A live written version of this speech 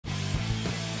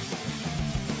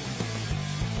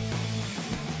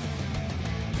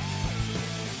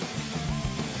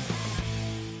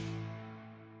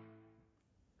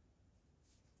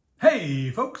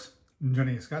Hey folks,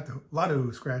 Johnny Escato,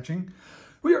 Lotto Scratching.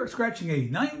 We are scratching a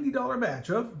 $90 batch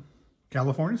of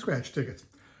California scratch tickets.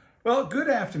 Well, good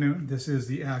afternoon. This is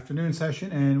the afternoon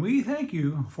session, and we thank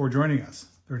you for joining us.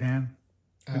 Third hand.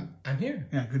 I'm here.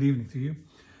 Yeah, good evening to you.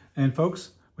 And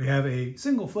folks, we have a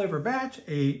single flavor batch,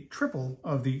 a triple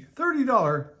of the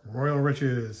 $30 Royal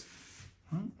Riches.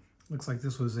 Looks like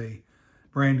this was a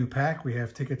brand new pack. We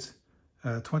have tickets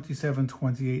 27,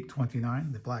 28,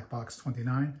 29, the black box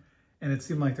 29. And it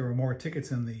seemed like there were more tickets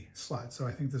in the slot. So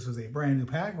I think this is a brand new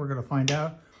pack. We're going to find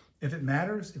out if it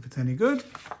matters, if it's any good.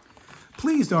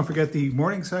 Please don't forget the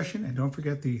morning session and don't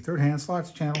forget the third hand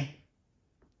slots channel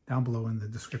down below in the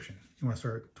description. You want to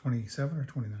start at 27 or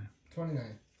 29? 29.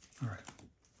 All right.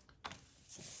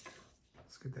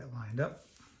 Let's get that lined up.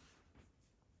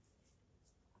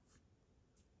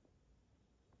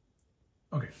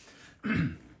 Okay.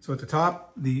 So at the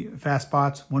top, the fast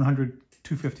spots, 100,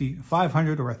 250,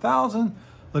 500, or 1,000.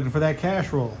 Looking for that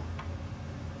cash roll.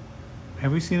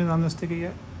 Have we seen it on this ticket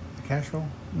yet? The cash roll?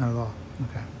 Not at all.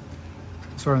 Okay.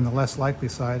 Sort of on the less likely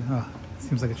side.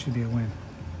 Seems like it should be a win.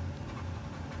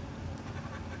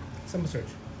 Symbol search.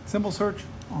 Symbol search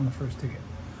on the first ticket.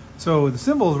 So the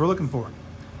symbols we're looking for,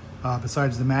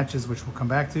 besides the matches, which we'll come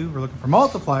back to, we're looking for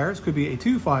multipliers. Could be a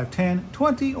 2, 5, 10,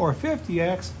 20, or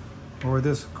 50x, or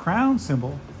this crown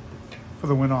symbol for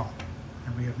the win all.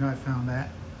 And we have not found that.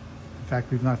 In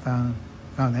fact, we've not found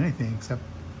anything except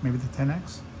maybe the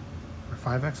 10x or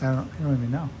 5x. I don't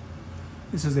even know.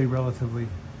 This is a relatively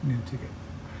new ticket.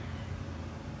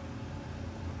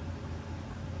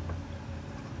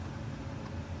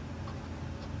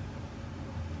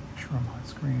 Make sure I'm on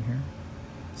screen here.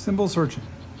 Symbol searching.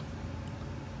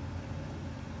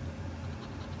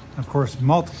 Of course,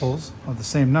 multiples of the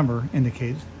same number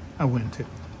indicate a win too.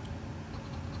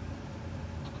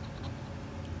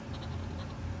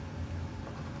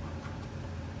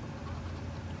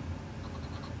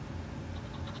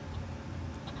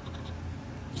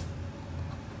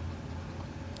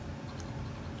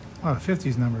 A lot of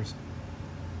 50s numbers.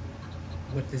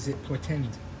 What does it portend?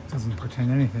 It doesn't portend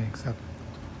anything except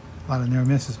a lot of near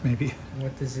misses, maybe.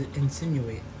 What does it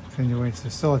insinuate? Insinuates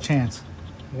there's still a chance.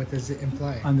 What does it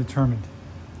imply? Undetermined.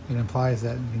 It implies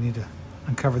that you need to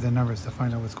uncover the numbers to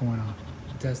find out what's going on.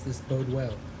 Does this bode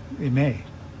well? It may.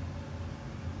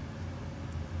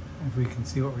 If we can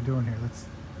see what we're doing here, let's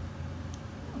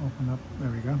open up. There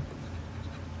we go.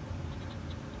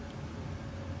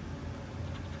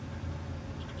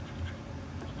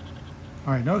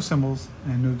 All right, no symbols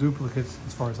and no duplicates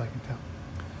as far as I can tell.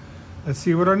 Let's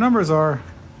see what our numbers are.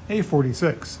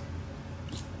 A46.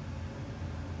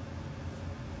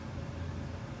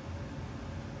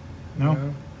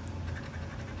 No.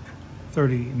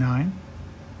 39.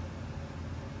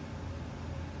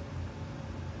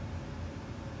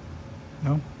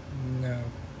 No. No.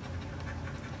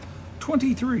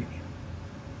 23.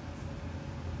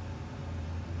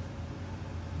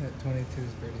 That 22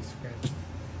 is pretty scratchy.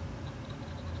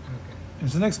 Okay.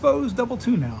 There's an exposed double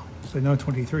 2 now, but no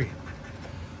 23.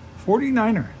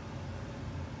 49er.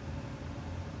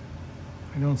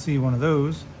 I don't see one of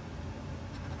those.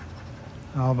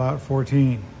 How about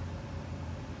 14?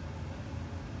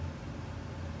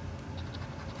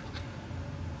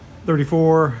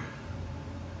 $34.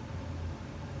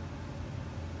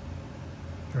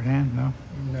 Third hand? No.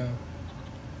 No.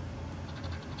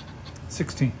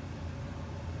 16.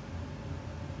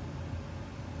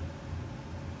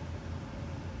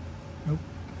 Nope.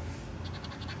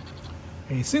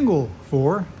 A single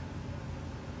 4.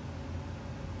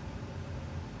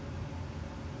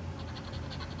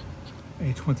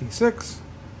 A 26.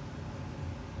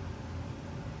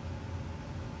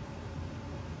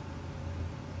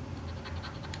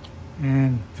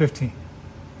 And 15.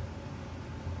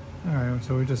 All right,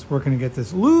 so we're just working to get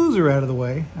this loser out of the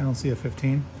way. I don't see a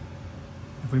 15.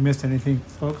 If we missed anything,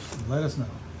 folks, let us know.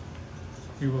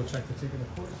 We will check the ticket,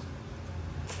 of course.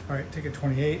 All right, ticket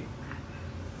 28.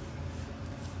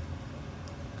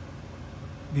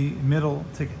 The middle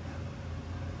ticket.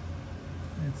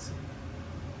 Let's see.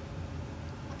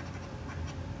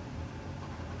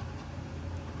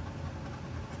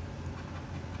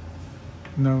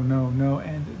 No, no, no,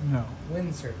 and no.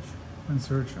 Win search. Win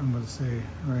search, I'm going to say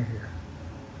right here.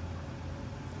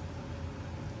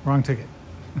 Wrong ticket.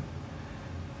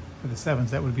 For the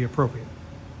sevens, that would be appropriate.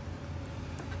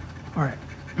 All right.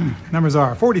 Numbers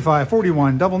are 45,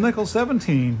 41, double nickel,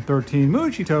 17, 13,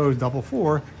 Moochie Toes, double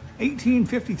 4, 18,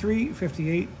 53,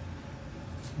 58.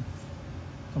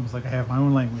 It's almost like I have my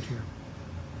own language here.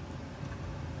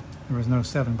 There was no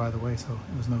 7, by the way, so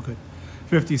it was no good.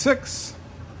 56,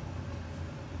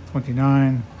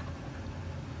 29,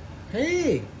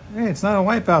 Hey! Hey, it's not a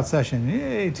wipeout session.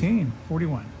 Yay, team.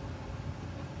 41.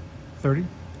 30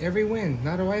 Every win,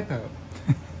 not a wipeout.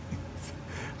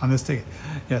 on this ticket.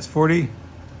 Yes,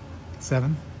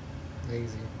 47.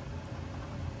 Lazy.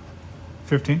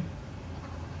 15.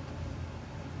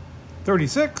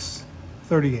 36.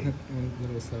 38. A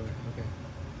little slower. Okay.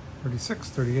 36,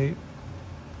 38,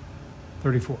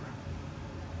 34.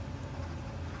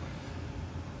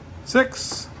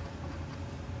 6.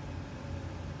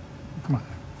 Come on.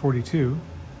 42.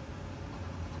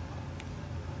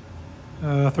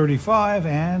 35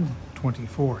 and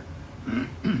 24.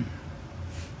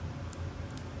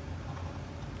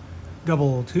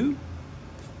 Double 2.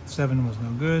 7 was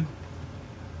no good.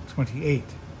 28.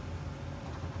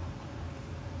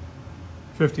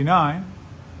 59.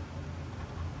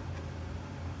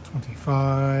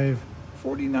 25.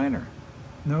 49er.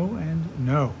 No and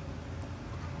no.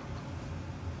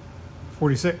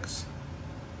 46.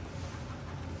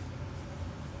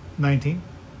 19.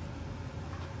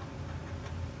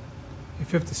 A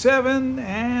 57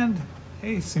 and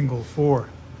a single 4.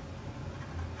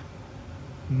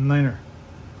 Niner.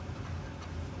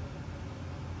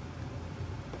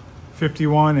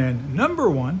 51 and number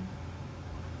 1.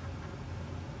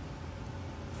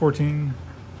 14.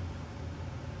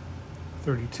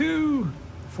 32.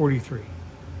 43.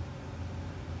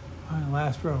 All right,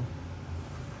 last row.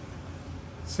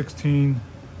 16.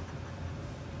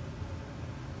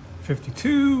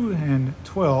 52 and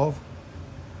 12.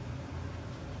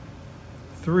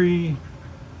 3.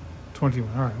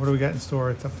 21. All right, what do we got in store?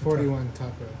 It's up to 41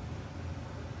 top row.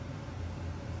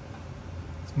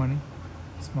 It's money.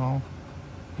 Small.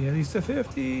 Yeah, at least a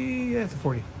 50. Yeah, it's a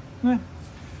 40. Eh,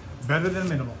 better than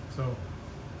minimal. So,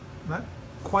 not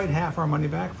quite half our money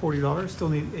back. $40. Still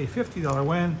need a $50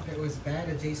 win. It was bad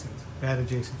adjacent. Bad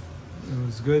adjacent. It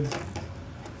was good.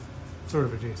 Sort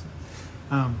of adjacent.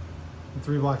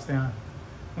 3 blocks down.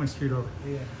 1 street over.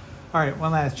 Yeah. All right,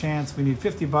 one last chance. We need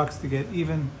 $50 to get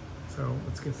even. So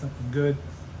let's get something good.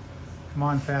 Come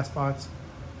on, fast spots.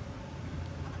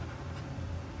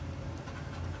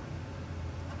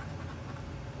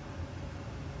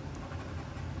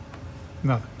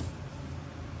 Nothing.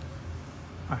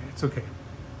 All right, it's okay.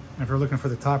 If we're looking for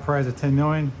the top prize of 10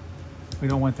 million, we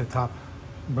don't want the top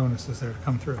bonuses there to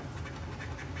come through.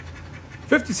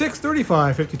 56,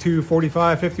 35, 52,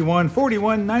 45, 51,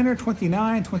 41, 9er,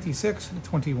 29, 26,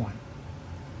 21.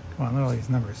 Come on, look at all these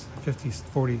numbers. 50s,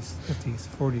 40s, 50s,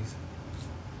 40s.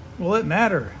 Will it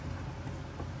matter?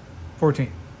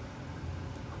 14.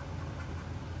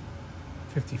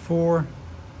 54.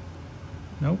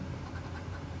 Nope.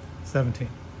 17.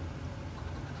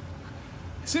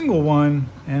 A single 1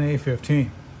 and a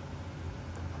 15.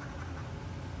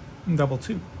 And double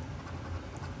 2.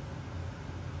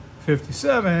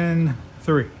 57,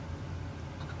 3.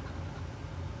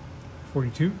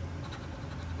 42.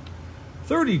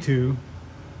 32.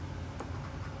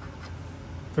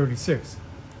 36.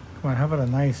 Come on, how about a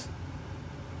nice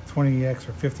 20x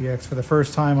or 50x for the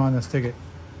first time on this ticket?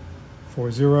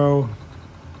 40.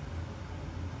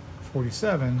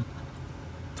 47.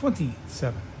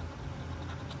 27.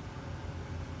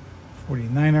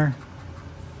 49er.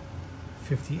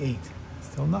 58.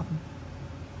 Still nothing.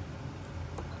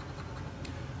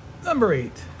 Number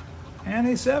 8. And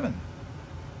a 7.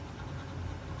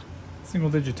 Single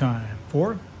digit time.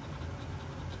 4.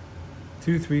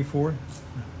 2, 3, 4.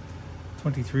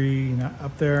 23, not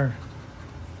up there.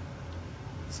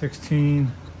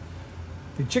 16.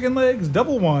 The chicken legs,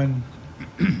 double 1.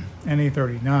 And a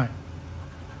 39.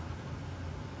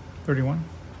 31.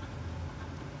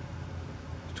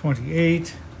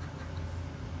 28.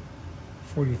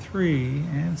 43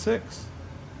 and 6.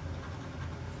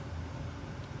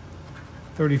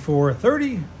 34,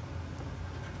 30.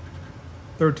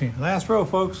 13. Last row,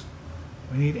 folks.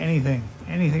 We need anything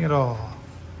at all.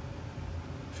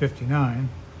 59.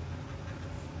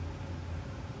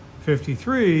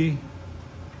 53.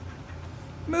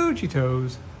 Moochy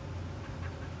toes.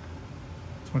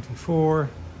 24.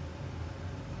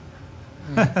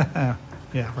 Yeah,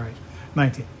 right.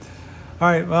 19. All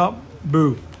right, well,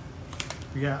 boo.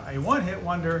 We got a one-hit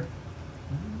wonder.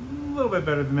 A little bit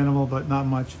better than minimal, but not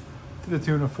much. To the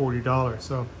tune of $40.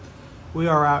 So we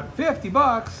are out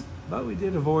 $50, but we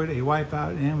did avoid a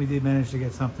wipeout, and we did manage to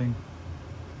get something,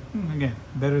 again,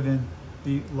 better than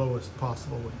the lowest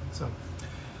possible win. So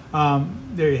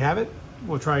there you have it.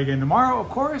 We'll try again tomorrow, of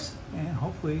course, and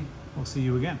hopefully we'll see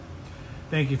you again.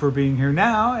 Thank you for being here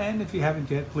now, and if you haven't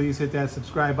yet, please hit that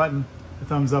subscribe button, the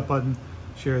thumbs up button,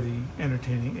 share the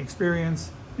entertaining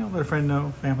experience, let a friend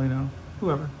know, family know,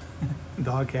 whoever,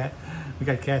 dog, cat. We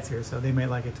got cats here, so they may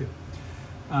like it too.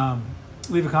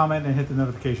 leave a comment and hit the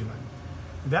notification button.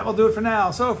 And that will do it for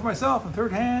now. So for myself and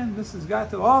Third Hand, this has got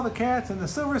to all the cats and the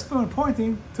silver spoon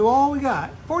pointing to all we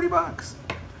got. 40 bucks.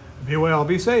 Be well,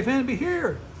 be safe, and be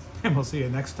here. And we'll see you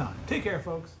next time. Take care,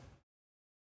 folks.